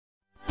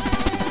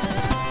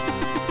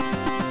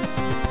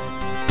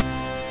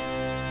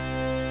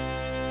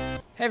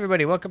Hey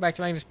everybody, welcome back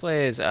to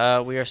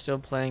MagnusPlays. We are still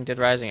playing Dead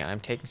Rising. I'm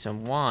taking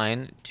some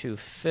wine to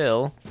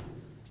Phil.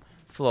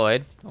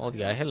 Floyd, old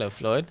guy. Hello,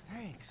 Floyd.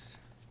 Thanks.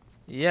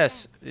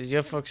 Yes, these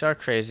you folks are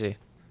crazy.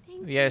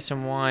 We got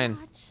some wine.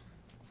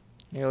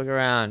 Here, look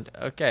around.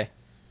 Okay.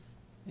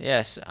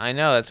 Yes, I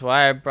know. That's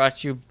why I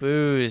brought you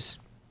booze.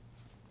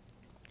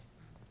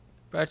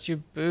 Brought you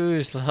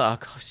booze, little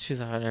alcoholics to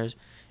the hunters.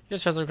 You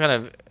just have some kind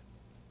of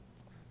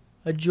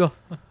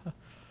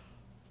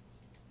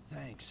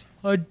Thanks.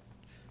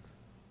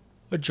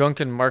 a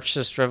drunken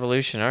Marxist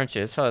revolution, aren't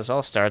you? That's how this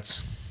all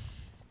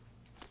starts.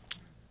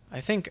 I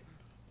think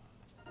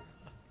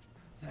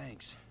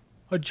Thanks.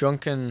 a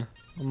drunken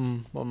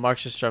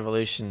Marxist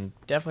revolution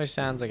definitely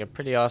sounds like a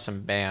pretty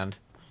awesome band.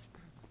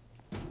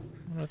 I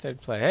wonder what they'd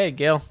play. Hey,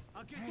 Gil.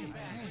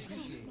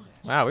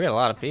 Wow, we got a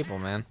lot of people,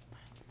 man.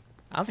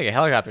 I don't think a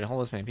helicopter can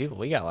hold this many people.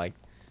 We got like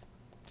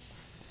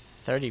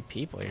 30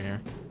 people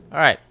here. All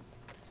right,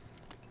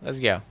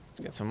 let's go. Let's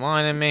get some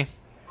wine in me,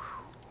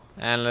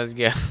 and let's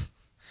go.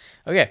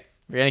 Okay,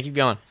 we're gonna keep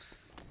going.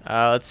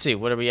 Let's see,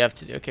 what do we have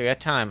to do? Okay, we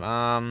got time.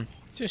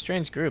 Let's do a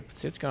strange group.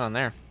 Let's see what's going on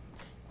there.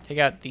 Take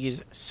out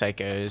these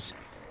psychos,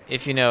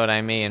 if you know what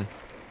I mean.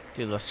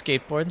 Do a little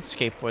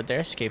skateboard there,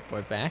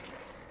 skateboard back.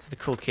 That's what the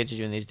cool kids are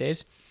doing these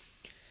days.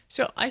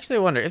 So I actually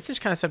wonder if this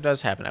kind of stuff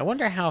does happen. I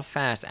wonder how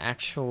fast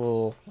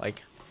actual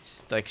like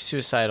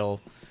suicidal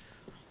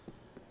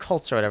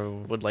cults or whatever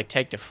would like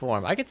take to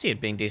form. I could see it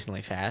being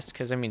decently fast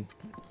because I mean,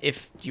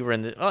 if you were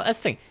in the that's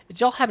the thing.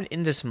 It all happened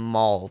in this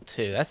mall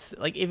too. That's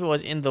like if it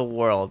was in the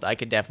world, I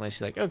could definitely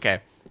see like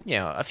okay, you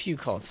know, a few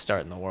cults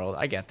start in the world.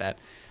 I get that,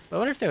 but I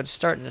wonder if they would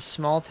start in a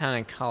small town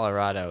in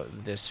Colorado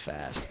this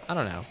fast. I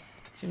don't know.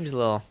 Seems a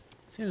little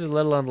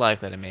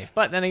unlikely to me.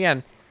 But then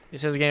again,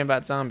 this is a game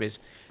about zombies,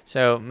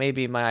 so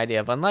maybe my idea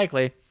of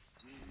unlikely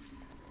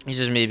is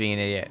just me being an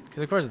idiot.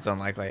 Because of course it's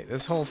unlikely.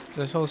 This whole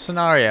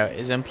scenario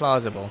is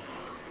implausible.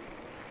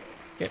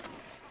 Okay.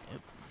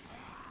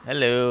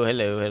 Hello.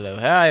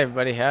 Hi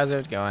everybody, how's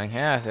it going?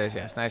 Yes,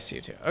 nice to see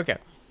you too. Okay.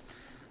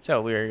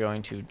 So we are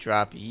going to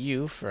drop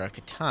you for a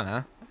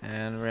katana,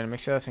 and we're gonna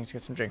mix the other things to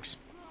get some drinks.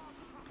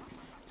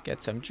 Let's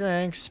get some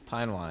drinks.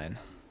 Pine wine.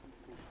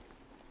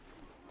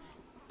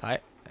 Pie.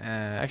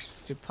 Actually,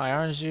 let's do pie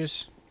orange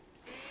juice.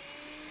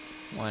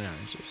 Wine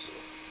orange juice.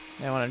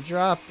 Now I want to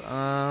drop.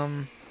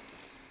 I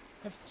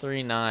have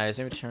 3 knives.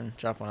 Maybe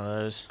drop one of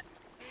those.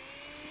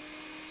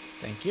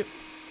 Thank you.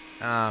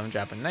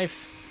 Drop a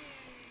knife.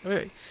 Wait,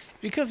 it'd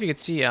be cool if you could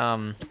see.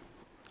 Ooh,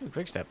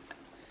 quick step.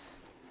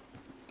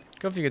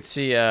 Cool if you could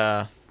see.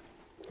 Thank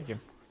you.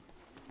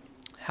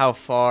 How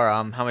far?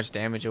 How much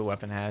damage a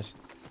weapon has.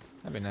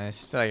 That'd be nice.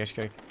 So I guess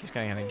just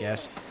kind of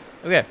guess.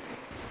 Okay.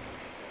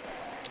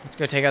 Let's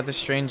go take out this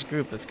strange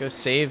group. Let's go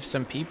save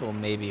some people,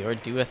 maybe, or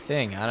do a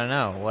thing. I don't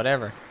know.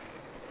 Whatever.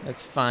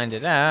 Let's find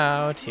it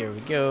out. Here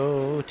we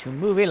go to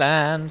Movie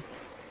Land.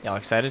 Y'all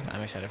excited?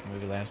 I'm excited for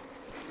Movie Land.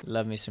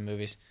 Love me some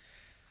movies.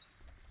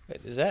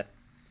 Wait, is that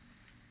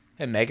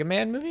a Mega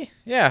Man movie?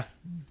 Yeah.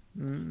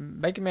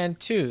 Mega Man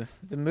 2,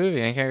 the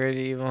movie. I can't ready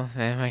evil.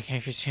 And my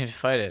character's trying to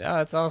fight it. Oh,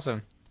 that's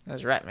awesome.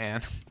 That's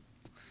Ratman.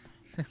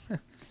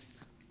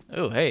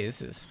 Oh, hey,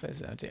 this is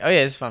empty. Oh,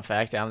 yeah, this is a fun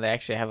fact. They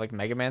actually have like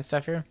Mega Man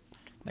stuff here.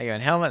 Mega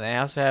Man helmet. They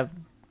also have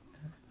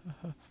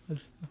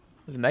the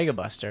Mega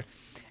Buster.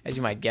 As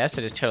you might guess,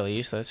 it is totally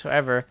useless.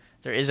 However,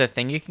 there is a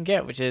thing you can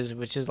get, which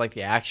is like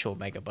the actual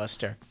Mega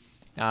Buster.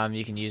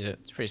 You can use it.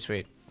 It's pretty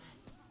sweet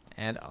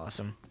and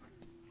awesome.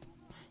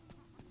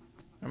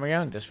 Where am I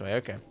going? This way.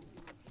 Okay.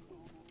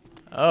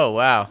 Oh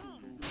wow.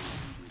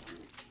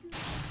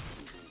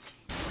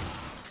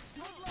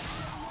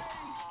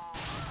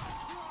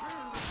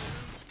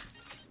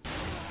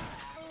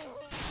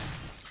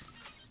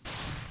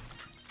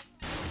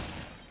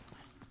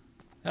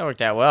 That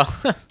worked out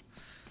well.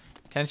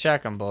 10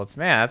 shotgun bullets.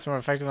 Man, that's more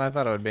effective than I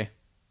thought it would be.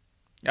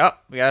 Oh,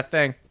 we got a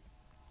thing.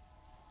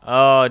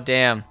 Oh,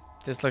 damn.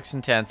 This looks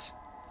intense.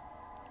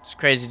 It's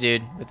crazy,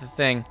 dude, with the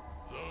thing.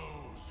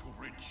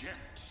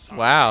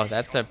 Wow,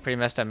 that's a pretty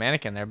messed up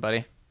mannequin there,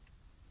 buddy.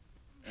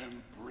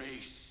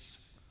 Embrace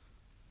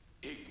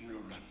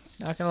ignorance.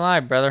 Not gonna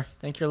lie, brother.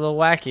 Think you're a little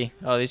wacky.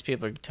 Oh, these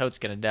people are totes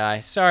gonna die.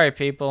 Sorry,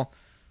 people.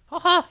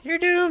 Haha, you're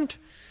doomed.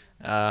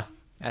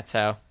 That's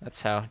how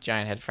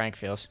Giant Head Frank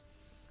feels.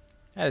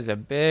 That is a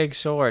big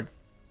sword.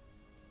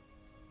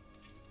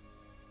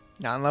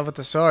 Not in love with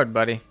the sword,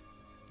 buddy.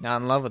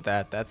 Not in love with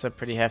that. That's a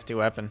pretty hefty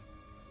weapon.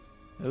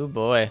 Oh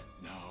boy.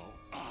 Now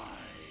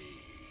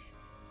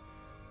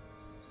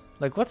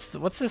Like, what's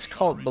this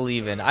cult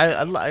believe in?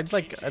 I'd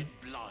like a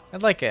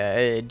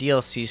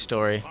DLC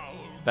story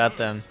about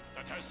them.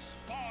 that has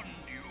spawned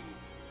you.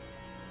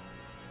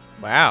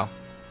 Wow.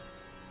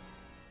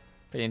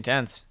 Pretty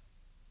intense.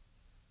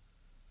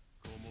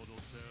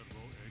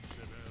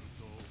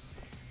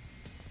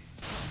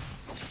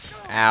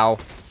 Ow.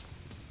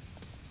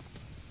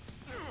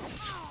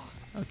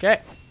 Okay.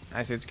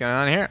 I see what's going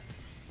on here.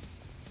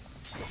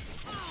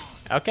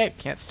 Okay,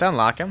 can't stun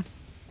lock him.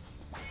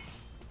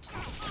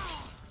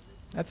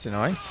 That's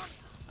annoying.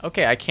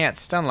 Okay, I can't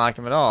stun lock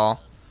him at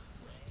all.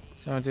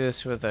 So I'm gonna do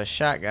this with a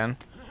shotgun.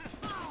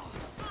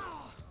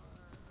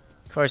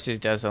 Of course he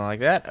does something like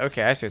that.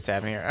 Okay, I see what's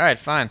happening here. Alright,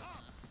 fine.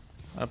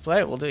 Wanna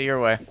play? We'll do it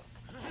your way.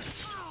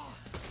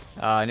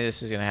 Oh, I knew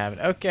this was gonna happen.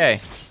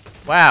 Okay.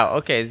 Wow,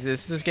 okay, is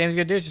this game's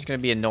gonna do? It's just gonna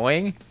be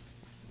annoying?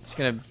 It's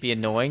gonna be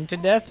annoying to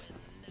death?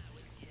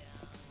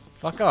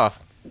 Fuck off.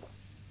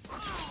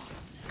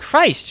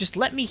 Christ, just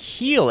let me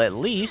heal at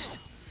least.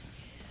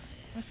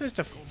 I'm supposed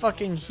to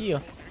fucking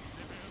heal.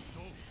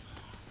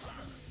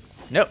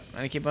 Nope, I'm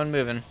gonna keep on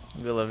moving.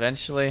 We'll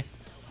eventually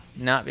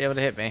not be able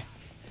to hit me.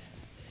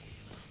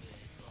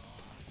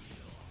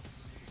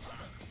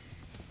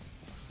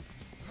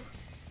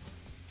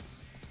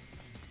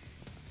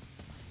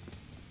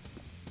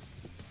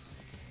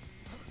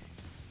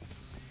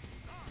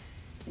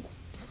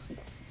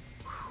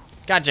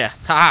 Gotcha!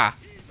 Haha!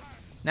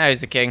 Now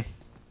he's the king.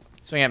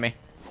 Swing at me.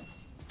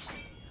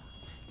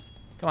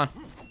 Come on.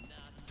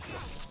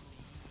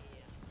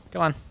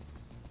 Come on.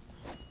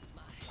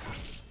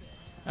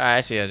 Alright,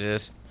 I see how to do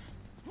this.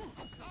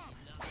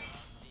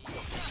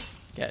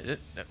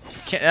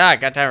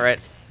 Got time right.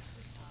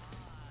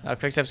 Oh,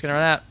 quick step's gonna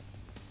run out.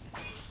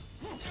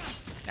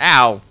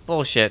 Ow!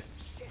 Bullshit.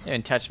 You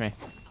didn't touch me.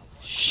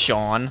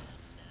 Sean.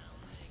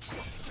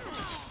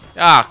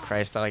 Ah,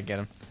 Christ, thought I'd get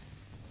him.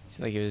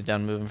 Seemed like he was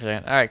done moving for a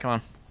second. Alright, come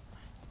on.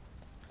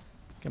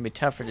 Gonna be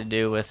tougher to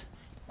do with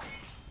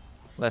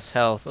less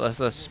health, less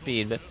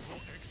speed, but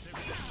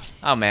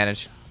I'll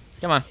manage.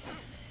 Come on.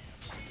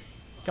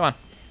 Come on.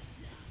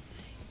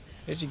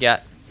 What you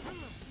got?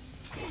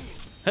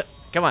 Huh,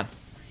 come on.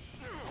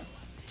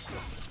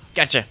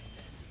 Gotcha.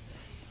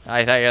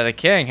 I thought you were the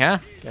king, huh?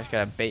 Guys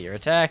gotta bait your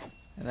attack.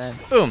 And then,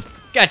 boom.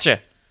 Gotcha.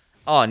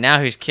 Oh, now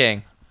who's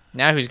king?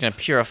 Now who's gonna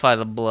purify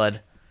the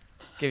blood?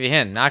 Give you a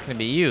hint. Not gonna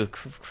be you,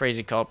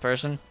 crazy cult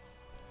person.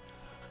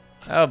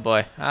 Oh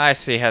boy. I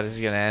see how this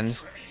is gonna end. I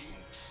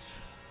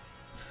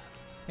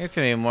think it's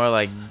gonna be more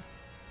like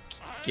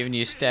giving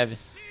you stab.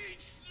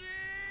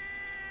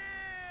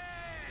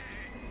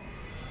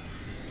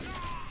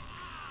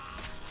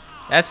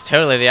 That's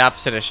totally the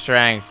opposite of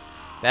strength.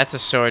 That's a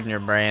sword in your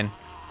brain.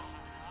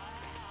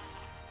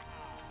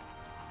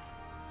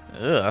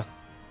 Ugh.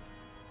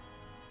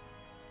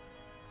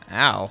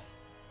 Ow.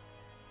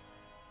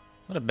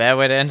 What a bad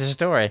way to end a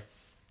story.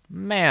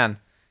 Man,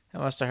 that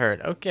must have hurt.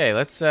 Okay,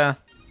 let's,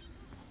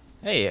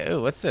 Hey,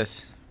 ooh, what's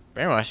this?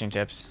 Brainwashing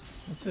tips.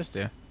 What's this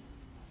do?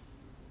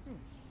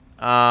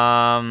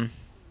 I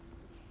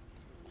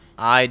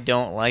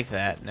don't like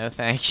that. No,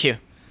 thank you.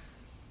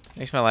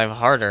 Makes my life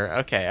harder.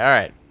 Okay,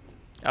 alright.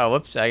 Oh,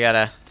 whoops, I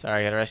gotta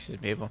rescue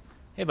some people.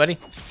 Hey, buddy.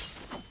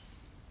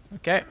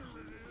 Okay.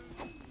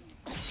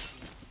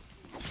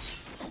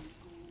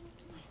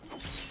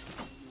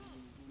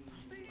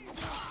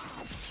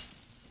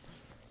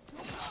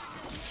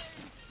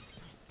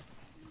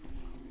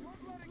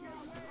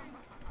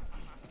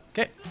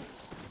 Okay.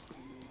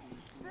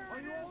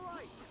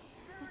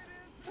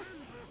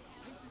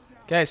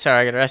 Okay,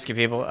 sorry, I gotta rescue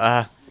people.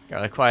 Got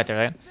really quiet there,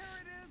 right?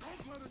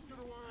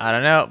 I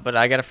don't know, but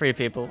I gotta free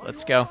people.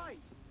 Let's go.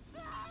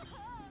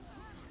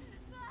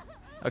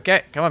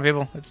 Okay, come on,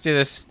 people. Let's do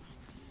this.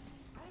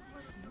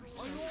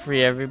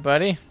 Free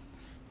everybody.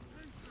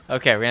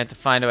 Okay, we're gonna have to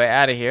find a way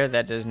out of here.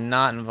 That does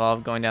not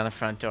involve going down the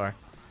front door.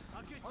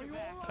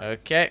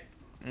 Okay.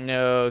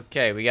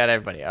 Okay, we got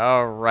everybody.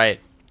 All right.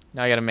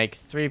 Now I gotta make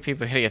 3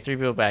 people. I gotta get 3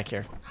 people back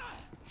here.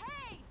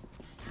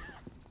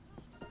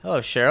 Hello,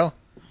 Cheryl.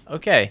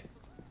 Okay.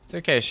 It's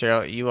okay,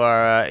 Cheryl. You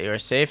are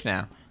safe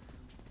now.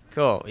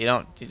 Cool. You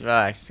don't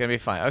relax. It's gonna be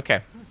fine.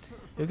 Okay.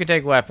 Who can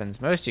take weapons?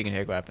 Most of you can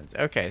take weapons.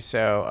 Okay,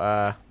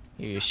 so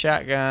you use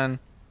shotgun.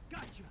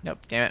 Nope,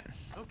 damn it.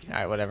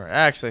 Alright, whatever.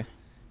 Actually,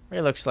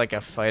 Ray looks like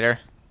a fighter.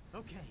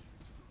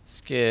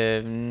 Let's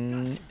give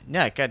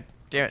no, god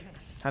damn it.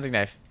 Hunting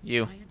knife.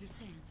 You.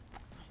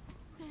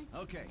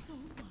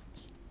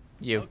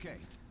 You.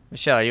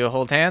 Michelle, are you a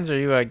hold hands or are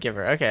you a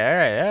giver? Okay,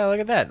 alright. Oh, look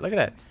at that. Look at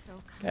that.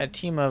 Got a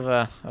team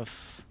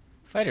of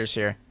fighters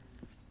here.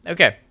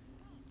 Okay.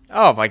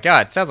 Oh my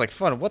god, sounds like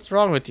fun. What's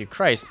wrong with you?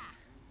 Christ.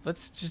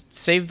 Let's just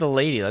save the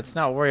lady. Let's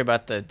not worry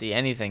about the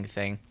anything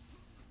thing.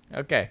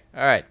 Okay.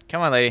 Alright.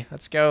 Come on, lady.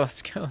 Let's go.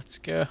 Let's go. Let's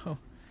go.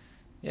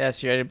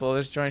 Yes, you ready to blow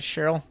this joint,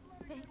 Cheryl?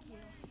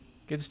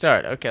 Good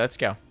start. Okay, let's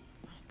go.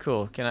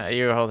 Cool.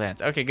 You hold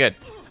hands. Okay, good.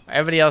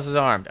 Everybody else is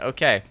armed.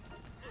 Okay.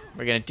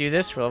 We're gonna do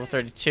this. We're level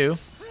 32.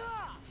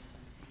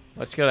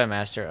 What skill did I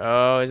master?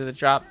 Oh, is it the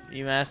drop?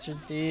 You mastered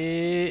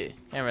the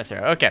hammer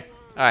throw. Okay.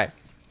 Alright.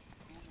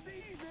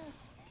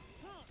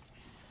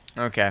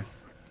 Okay.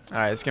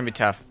 Alright, it's gonna be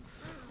tough.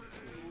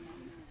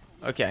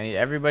 Okay, I need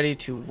everybody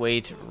to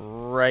wait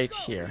right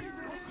here.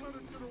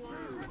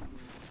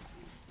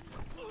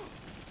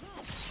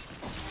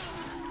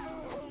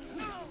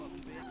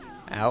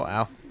 Ow,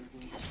 ow.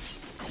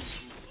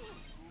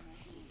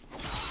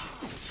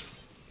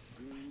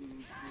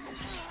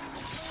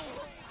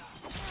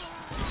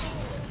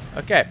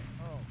 Okay.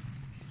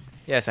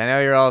 Yes, I know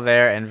you're all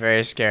there and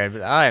very scared,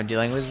 but I am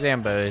dealing with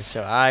Zambos,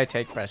 so I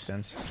take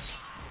precedence.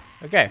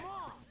 Okay.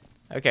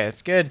 Okay,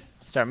 that's good.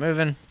 Start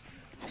moving.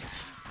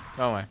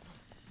 Go away.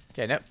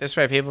 Okay, nope. This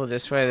way, people.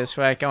 This way, this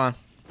way. Come on.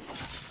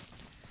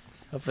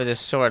 Hopefully this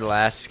sword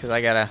lasts, because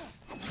I got a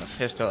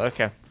pistol.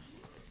 Okay.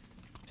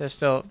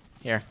 Pistol.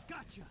 Here.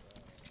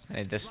 I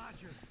need this.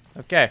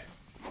 Okay.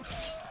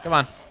 Come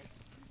on.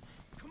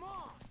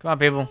 Come on,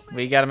 people.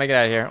 We gotta make it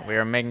out of here. We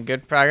are making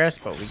good progress,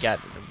 but we got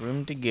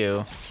room to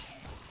go.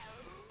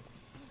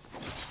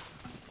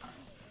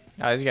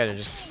 Oh, these guys are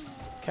just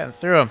cutting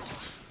through them.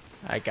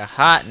 Like a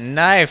hot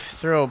knife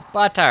through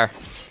butter.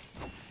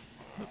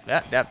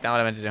 Yep, not what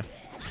I meant to do.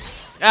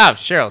 Oh,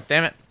 Cheryl,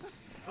 damn it.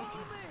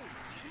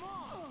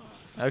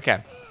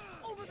 Okay.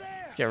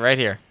 Let's get right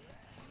here.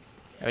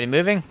 Everybody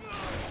moving?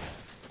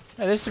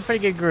 Oh, this is a pretty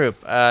good group,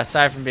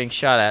 aside from being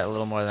shot at a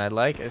little more than I'd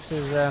like. This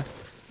is,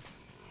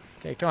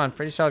 okay, come on,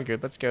 pretty solid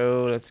group. Let's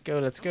go, let's go,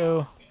 let's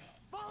go.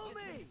 Follow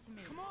me.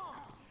 Come on.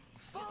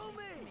 Follow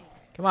me.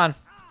 Come on.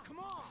 Come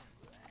on.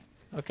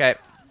 Okay.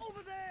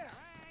 Over there.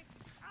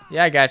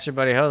 Yeah, I got you,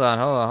 buddy. Hold on,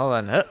 hold on, hold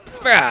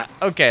on.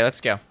 Okay, let's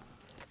go.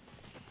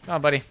 Come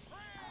on, buddy.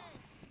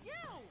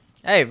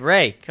 Hey,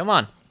 Ray, come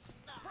on.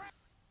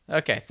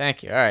 Okay,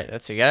 thank you. All right,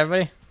 let's see. Got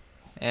everybody?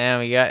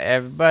 And we got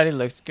everybody.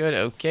 Looks good.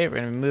 Okay, we're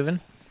going to be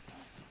moving.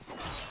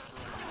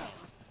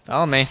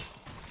 Follow me.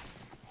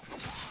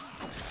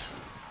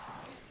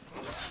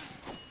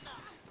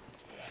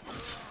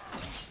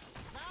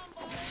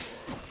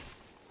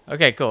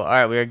 Okay, cool. All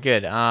right, we are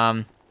good.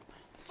 Gonna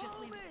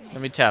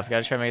be tough.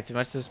 Gotta try to make it as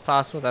much as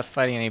possible without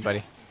fighting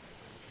anybody.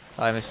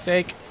 Probably a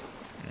mistake.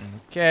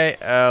 Okay.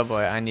 Oh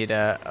boy, I need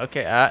a.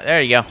 Okay.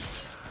 There you go.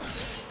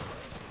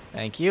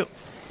 Thank you.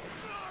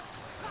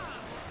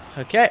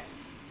 Okay.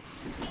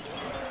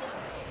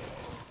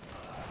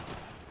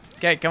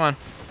 Okay, come on.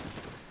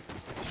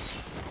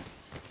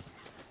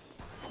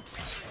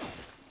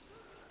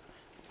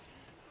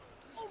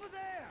 Over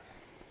there.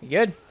 You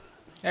good?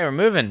 Hey, we're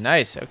moving.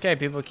 Nice. Okay,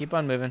 people, keep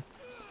on moving.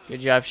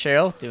 Good job,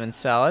 Cheryl. Doing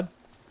solid.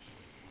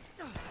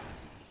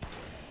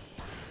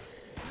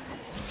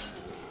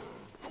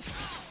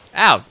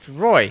 Ow,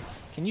 Roy.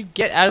 Can you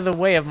get out of the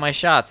way of my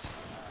shots?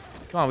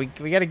 Come on,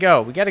 we gotta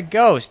go. We gotta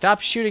go.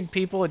 Stop shooting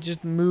people and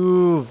just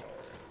move.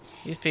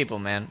 These people,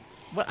 man.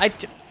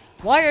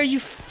 Why are you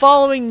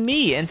following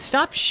me? And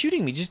stop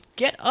shooting me. Just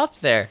get up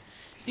there.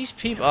 These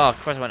people. Oh,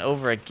 of course I went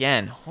over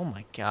again. Oh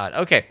my god.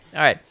 Okay.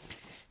 All right.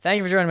 Thank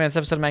you for joining me on this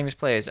episode of Magnus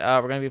Plays.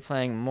 We're going to be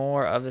playing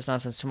more of this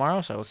nonsense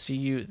tomorrow, so I will see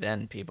you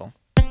then, people.